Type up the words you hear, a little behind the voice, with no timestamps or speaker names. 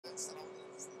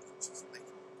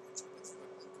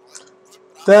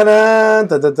Taran,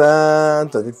 tatatã,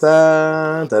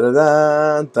 tatatã,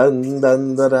 taratã,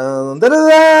 tan, taran,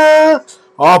 taratã.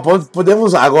 Ó,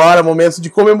 podemos agora, momento de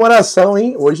comemoração,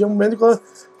 hein? Hoje é um momento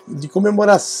de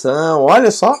comemoração. Olha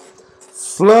só,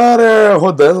 Flutter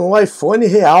rodando no iPhone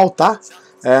real, tá?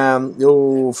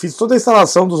 Eu fiz toda a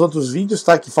instalação dos outros vídeos,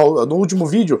 tá? Que no último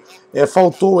vídeo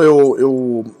faltou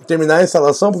eu terminar a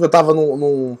instalação porque eu tava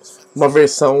numa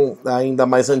versão ainda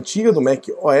mais antiga do Mac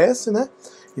OS, né?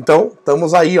 Então,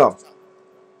 estamos aí, ó.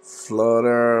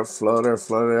 Flutter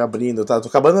abrindo, tá? Tô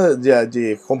acabando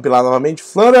de compilar novamente.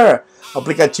 Flutter,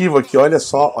 aplicativo aqui, olha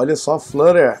só,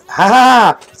 Flutter.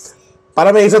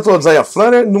 Parabéns a todos aí, ó.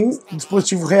 Flutter num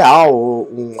dispositivo real,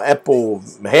 um Apple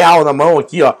real na mão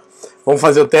aqui, ó. Vamos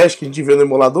fazer o teste que a gente viu no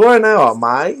emulador, né? Ó,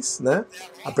 mais, né?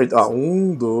 Aperta, ó,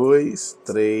 1, 2,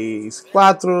 3,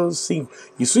 4, 5.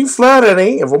 Isso em Flutter,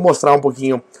 hein? Eu vou mostrar um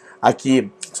pouquinho aqui,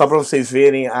 só para vocês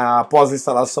verem após a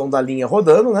instalação da linha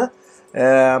rodando, né?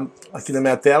 Aqui na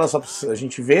minha tela, só para a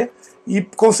gente ver. E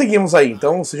conseguimos aí.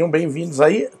 Então, sejam bem-vindos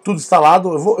aí. Tudo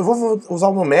instalado. Eu vou usar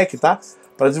o meu Mac, tá?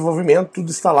 Para desenvolvimento, tudo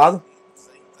instalado.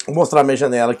 Vou mostrar a minha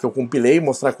janela que eu compilei,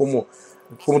 mostrar como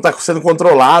está sendo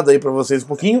controlado aí para vocês um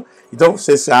pouquinho. Então,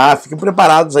 vocês fiquem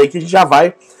preparados aí que a gente já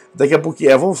vai daqui a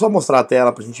pouquinho. Vou só mostrar a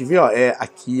tela pra gente ver, ó.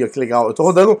 Aqui, ó, que legal. Eu tô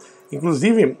rodando,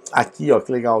 inclusive, aqui, ó,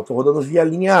 que legal. Eu tô rodando via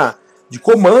linha de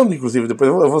comando, inclusive.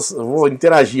 Depois eu vou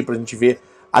interagir pra gente ver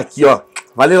aqui, ó.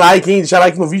 Vale like, hein? Deixa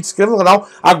like no vídeo, se inscreva no canal.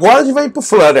 Agora a gente vai pro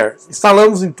Flutter.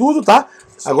 Instalamos em tudo, tá?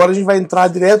 Agora a gente vai entrar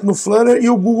direto no Flutter e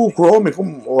o Google Chrome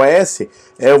como OS.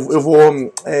 Eu vou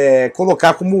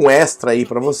colocar como um extra aí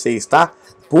pra vocês, tá?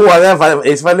 Pô, né?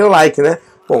 Esse vai ler o like, né?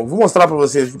 Bom, vou mostrar pra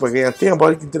vocês aqui pra ganhar tempo.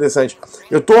 Olha que interessante.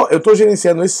 Eu tô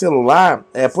gerenciando esse celular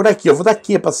por aqui. Eu vou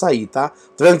daqui pra sair, tá?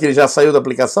 Tá vendo que ele já saiu da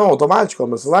aplicação automática, o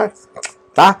meu celular?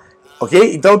 Tá?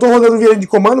 Ok? Então eu tô rodando via de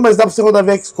comando, mas dá pra você rodar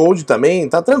via Xcode também,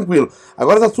 tá tranquilo.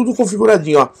 Agora tá tudo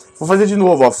configuradinho, ó. Vou fazer de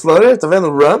novo, ó. Flutter, tá vendo?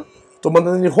 Run. Tô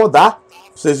mandando ele rodar.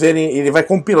 Pra vocês verem, ele vai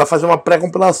compilar, fazer uma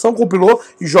pré-compilação, compilou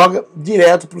e joga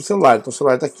direto pro celular. Então o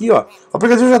celular tá aqui, ó. O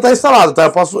aplicativo já tá instalado, tá?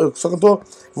 Só que vou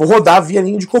rodar via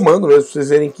linha de comando mesmo, pra vocês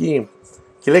verem que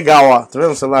legal, ó. Tá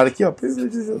vendo o celular aqui, ó?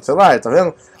 O celular, tá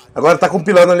vendo? Agora tá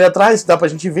compilando ali atrás, dá pra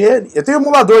gente ver. Eu tenho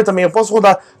emulador também, eu posso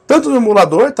rodar tanto no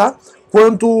emulador, tá?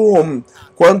 Quanto...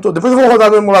 Depois eu vou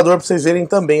rodar no emulador pra vocês verem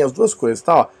também as duas coisas,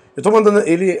 tá? Ó. Eu tô mandando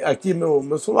ele aqui,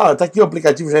 meu celular, tá aqui o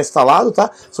aplicativo já instalado,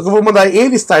 tá? Só que eu vou mandar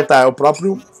ele startar, o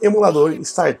próprio emulador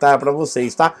startar pra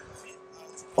vocês, tá?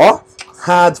 Ó,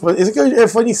 esse aqui é o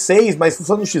iPhone 6, mas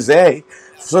funciona no XR,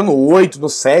 funciona no 8, no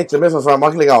 7, da mesma forma,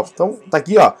 ó, que legal. Então, tá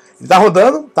aqui, ó, ele tá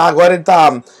rodando, tá? Agora ele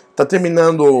tá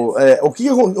terminando,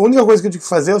 a única coisa que eu tive que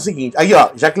fazer é o seguinte, aqui, ó,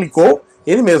 já clicou,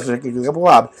 ele mesmo, já clicou, daqui a pouco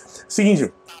abre.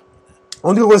 Seguinte... A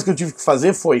única coisa que eu tive que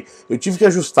fazer foi, eu tive que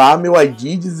ajustar meu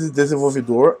ID de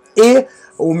desenvolvedor e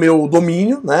o meu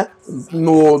domínio, né,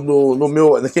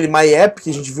 naquele My App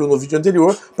que a gente viu no vídeo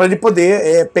anterior, para ele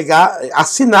poder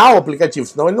assinar o aplicativo,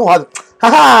 senão ele não roda.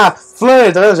 Haha,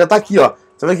 Flutter, tá vendo? Já tá aqui, ó.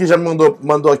 Tá vendo que já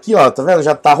mandou aqui, ó, tá vendo?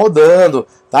 Já tá rodando,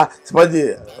 tá? Você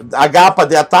pode, H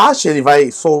para attach, ele vai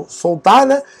soltar,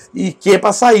 né? E Q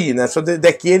para sair, né? Se eu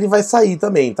der Q, ele vai sair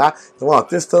também, tá? Então, ó,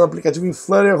 testando o aplicativo em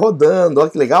Flutter rodando, ó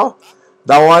que legal.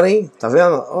 Da hora, hein? Tá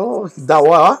vendo? Oh, que da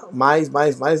hora, ó. Mais.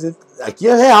 Aqui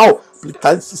é real.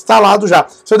 Tá instalado já.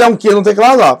 Se eu der um Q no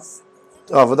teclado,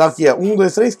 ó. Vou dar aqui, 1,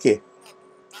 2, 3, Q.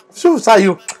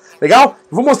 Saiu. Legal?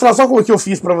 Vou mostrar só como que eu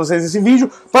fiz pra vocês esse vídeo.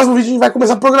 No próximo vídeo a gente vai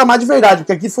começar a programar de verdade,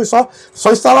 porque aqui foi só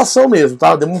instalação mesmo,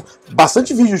 tá? Deu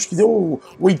bastante vídeo, acho que deu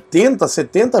 80,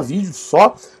 70 vídeos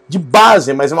só de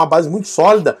base, mas é uma base muito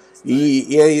sólida.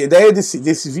 E a ideia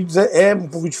desses vídeos é um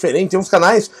pouco diferente. Tem uns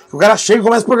canais que o cara chega e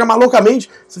começa a programar loucamente.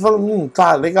 Você fala,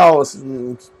 tá, legal,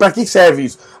 pra que serve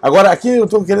isso? Agora, aqui eu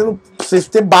tô querendo vocês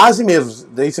ter base mesmo.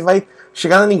 Daí você vai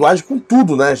chegar na linguagem com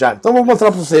tudo, né, já. Então eu vou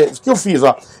mostrar pra vocês o que eu fiz,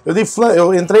 ó.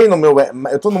 Eu entrei no meu...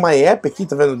 Eu tô no My App aqui,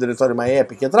 tá vendo o diretório My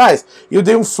App aqui atrás? E eu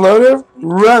dei um Flutter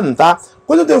Run, tá?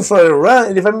 Quando eu dei um Flutter Run,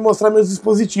 ele vai me mostrar meus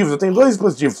dispositivos. Eu tenho dois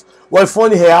dispositivos. O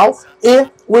iPhone real e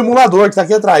o emulador que tá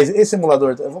aqui atrás. Esse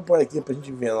emulador, eu vou pôr aqui pra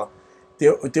gente ver, ó.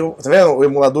 Tá vendo o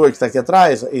emulador que tá aqui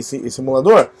atrás? Esse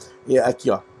emulador? E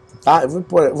aqui, ó. Tá? Eu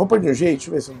vou pôr de um jeito, deixa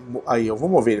eu ver se... Aí, eu vou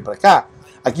mover ele pra cá.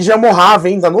 Aqui já é Mojave,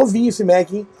 hein? Tá novinho esse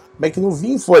Mac, hein? Mac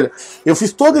novinho em folha. Eu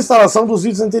fiz toda a instalação dos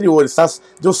vídeos anteriores, tá?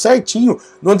 Deu certinho.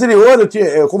 No anterior,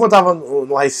 como eu tava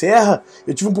no High Serra,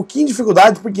 eu tive um pouquinho de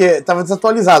dificuldade porque estava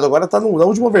desatualizado. Agora tá na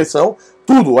última versão,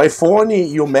 tudo, o iPhone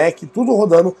e o Mac, tudo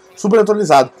rodando super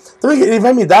atualizado. Então ele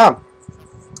vai me dar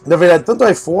na verdade, tanto o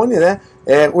iPhone, né,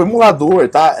 o emulador,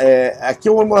 tá? Aqui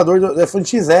é o emulador do iPhone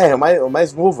XR, o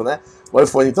mais novo, né? O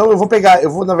iPhone. Então eu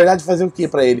vou na verdade fazer o que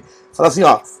para ele? Falar assim,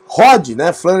 ó, rode,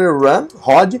 né? Flutter Run,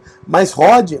 rode, mas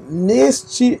rode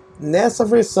nessa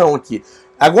versão aqui.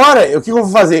 Agora, o que eu vou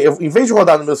fazer? Em vez de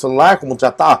rodar no meu celular, como já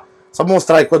tá, só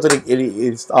mostrar enquanto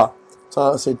ele ó,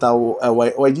 só acertar o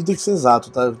ID tem que ser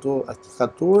exato, tá? Eu tô aqui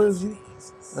 14,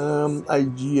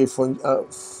 ID iPhone,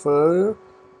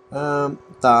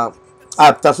 tá.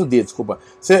 Ah, traço D, desculpa.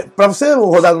 Para você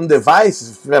rodar num device,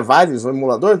 se tiver vários, um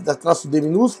emulador, dá traço D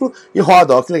minúsculo e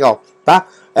roda, ó, que legal, tá?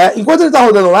 Enquanto ele tá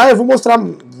rodando lá, eu vou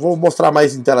mostrar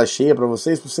mais em tela cheia para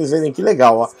vocês verem que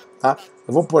legal, ó, tá?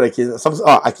 Eu vou pôr aqui,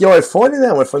 ó, aqui é o iPhone,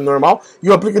 né, um iPhone normal, e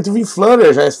o aplicativo em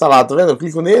Flutter já instalado, tá vendo? Eu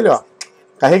clico nele, ó,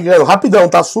 carregando, rapidão,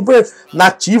 tá? Super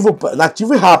nativo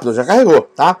e rápido, já carregou,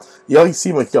 tá? E ó, em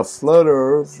cima aqui, ó,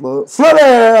 Flutter!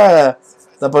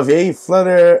 Dá pra ver aí?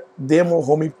 Flutter Demo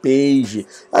Homepage.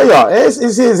 Aí, ó,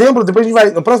 esse exemplo, depois a gente vai,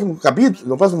 no próximo capítulo,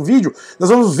 no próximo vídeo, nós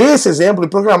vamos ver esse exemplo e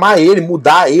programar ele,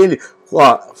 mudar ele,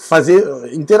 ó,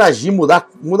 interagir, mudar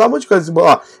um monte de coisa.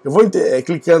 Ó, eu vou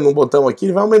clicando no botão aqui,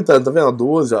 ele vai aumentando, tá vendo?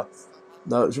 12, ó.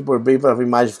 Deixa eu pôr bem pra a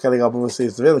imagem ficar legal pra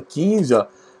vocês, tá vendo? 15, ó.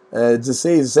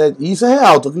 16, 17, isso é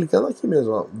real, tô clicando aqui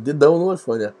mesmo, ó, dedão no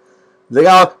iPhone, ó.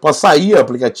 Legal, posso sair, ó,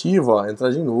 aplicativo, ó, entrar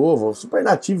de novo, ó, super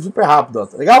nativo, super rápido, ó,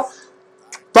 tá legal?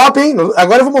 Top, hein?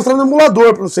 Agora eu vou mostrar no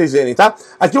emulador para vocês verem, tá?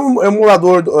 Aqui o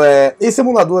emulador, esse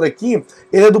emulador aqui,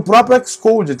 ele é do próprio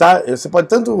Xcode, tá? Você pode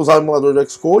tanto usar o emulador do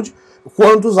Xcode,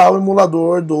 quanto usar o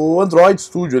emulador do Android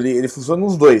Studio, ele funciona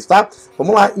nos dois, tá?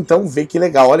 Vamos lá, então, ver que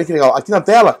legal, olha que legal. Aqui na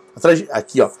tela,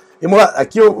 aqui, ó,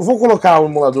 aqui eu vou colocar o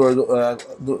emulador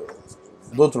do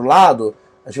outro lado,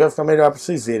 acho que vai ficar melhor para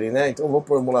vocês verem, né? Então eu vou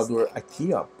pôr o emulador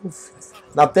aqui, ó,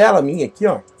 na tela minha aqui,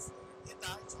 ó.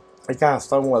 Aqui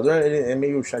arrastar o emulador, ele é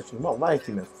meio chatinho. Bom, vai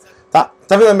aqui mesmo. Tá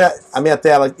vendo a minha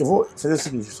tela? Eu vou fazer o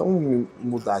seguinte, só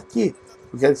mudar aqui.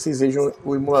 Eu quero que vocês vejam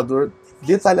o emulador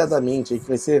detalhadamente. Aí que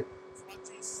vai ser...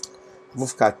 Vou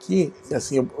ficar aqui e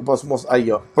assim eu posso mostrar.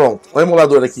 Aí, ó. Pronto. O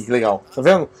emulador aqui, que legal. Tá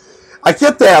vendo? Aqui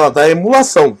a tela, tá? A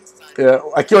emulação.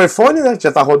 Aqui o iPhone, né? Que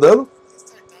já tá rodando.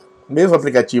 Mesmo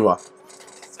aplicativo, ó.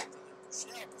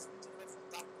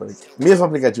 Mesmo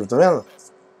aplicativo, tá vendo?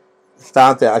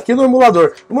 Tá, aqui no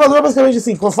emulador. O emulador é basicamente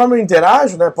assim, conforme eu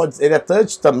interajo, né? Ele é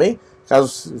touch também, caso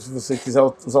se você quiser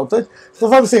usar o touch.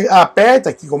 Conforme você aperta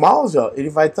aqui com o mouse, ó, ele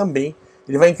vai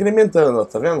incrementando, ó,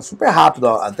 tá vendo? Super rápido,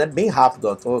 ó, até bem rápido,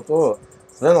 ó. Tá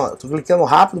vendo? Ó, tô clicando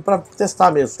rápido para testar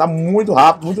mesmo. Tá muito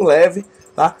rápido, muito leve,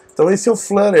 tá? Então esse é o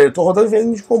Flutter, eu tô rodando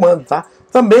ele de comando, tá?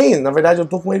 Também, na verdade, eu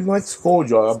tô com ele no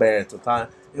Xcode, ó, aberto, tá?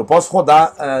 Eu posso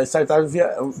rodar, startar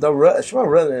via da Run, chama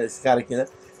Runner esse cara aqui, né?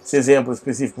 Esse exemplo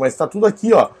específico, mas tá tudo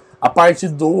aqui, ó. A parte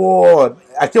do...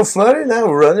 Aqui é o Flutter, né?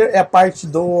 O Runner é a parte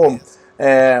do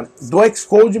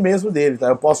Xcode mesmo dele, tá?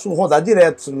 Eu posso rodar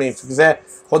direto também. Se quiser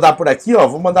rodar por aqui, ó,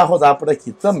 vou mandar rodar por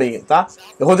aqui também, tá?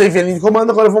 Eu rodei via linha de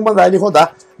comando, agora eu vou mandar ele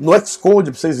rodar no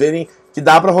Xcode, pra vocês verem que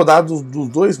dá pra rodar dos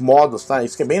dois modos, tá?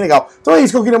 Isso que é bem legal. Então é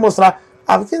isso que eu queria mostrar.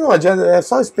 Porque não adianta, é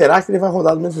só esperar que ele vai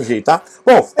rodar do mesmo jeito, tá?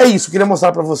 Bom, é isso, eu queria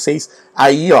mostrar pra vocês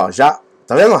aí, ó, já...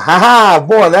 Tá vendo? Haha,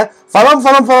 boa, né? Falamos.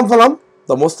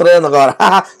 Tô mostrando agora.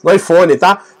 No iPhone,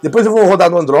 tá? Depois eu vou rodar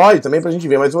no Android também pra gente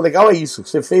ver. Mas o legal é isso.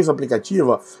 Você fez o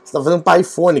aplicativo, ó, você tá fazendo para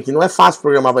iPhone, que não é fácil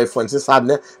programar para iPhone, você sabe,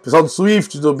 né? O pessoal do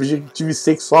Swift, do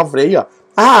Objective-C que sofre aí, ó.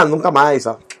 Nunca mais,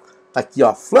 ó. Tá aqui,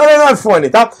 ó, Flutter no iPhone,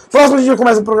 tá? Próximo a gente já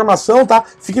começa a programação, tá?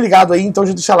 Fique ligado aí, então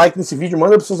já deixa like nesse vídeo,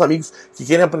 manda pros seus amigos que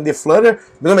querem aprender Flutter.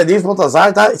 Meu nome é David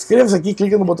Baltazar, tá? Inscreva-se aqui,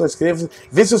 clica no botão inscreva-se,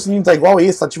 vê se o sininho tá igual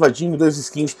esse, tá ativadinho, 2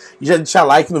 skins, e já deixa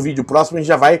like no vídeo. Próximo a gente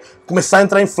já vai começar a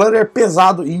entrar em Flutter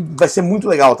pesado e vai ser muito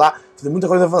legal, tá? Tem muita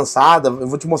coisa avançada, eu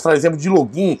vou te mostrar exemplo de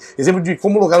login, exemplo de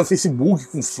como logar no Facebook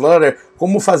com Flutter,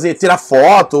 como tirar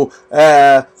foto,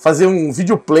 fazer um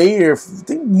video player,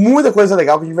 tem muita coisa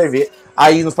legal que a gente vai ver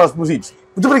aí nos próximos vídeos.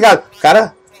 Muito obrigado.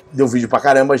 Cara, deu vídeo pra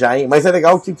caramba já, hein? Mas é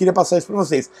legal que eu queria passar isso pra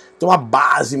vocês. Tem uma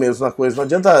base mesmo na coisa, não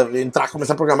adianta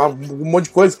começar a programar um monte de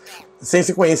coisa sem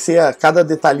se conhecer cada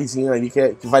detalhezinho ali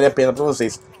que vale a pena pra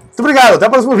vocês. Muito obrigado, até o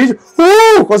próximo vídeo.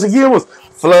 Conseguimos!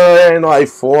 Flutter no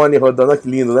iPhone rodando, que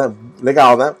lindo, né?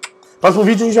 Legal, né? Próximo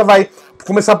vídeo a gente já vai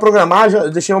começar a programar, já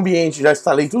deixei o ambiente, já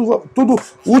instalei tudo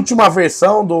última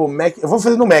versão do Mac. Eu vou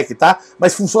fazer no Mac, tá?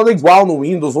 Mas funciona igual no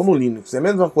Windows ou no Linux, é a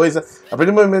mesma coisa. A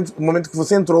partir do momento que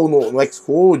você entrou no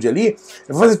Xcode ali,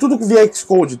 eu vou fazer tudo via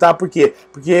Xcode, tá? Por quê?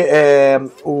 Porque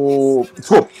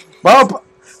desculpa.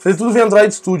 Fazer tudo via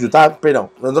Android Studio, tá? Perdão,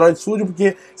 Android Studio,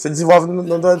 porque você desenvolve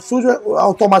no Android Studio,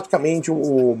 automaticamente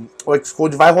o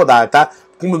Xcode vai rodar, tá?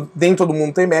 Como nem todo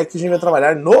mundo tem Mac, a gente vai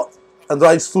trabalhar no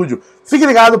Android Studio. Fique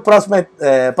ligado,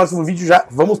 próximo vídeo já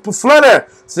vamos pro Flutter.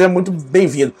 Seja muito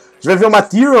bem-vindo. A gente vai ver o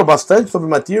Material, bastante sobre o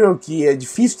Material, que é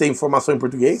difícil ter informação em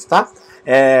português, tá?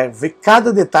 Ver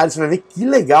cada detalhe, você vai ver que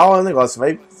legal é o negócio, você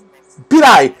vai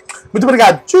pirar aí. Muito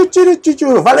obrigado.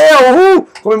 Valeu,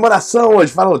 comemoração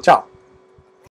hoje. Falou, tchau.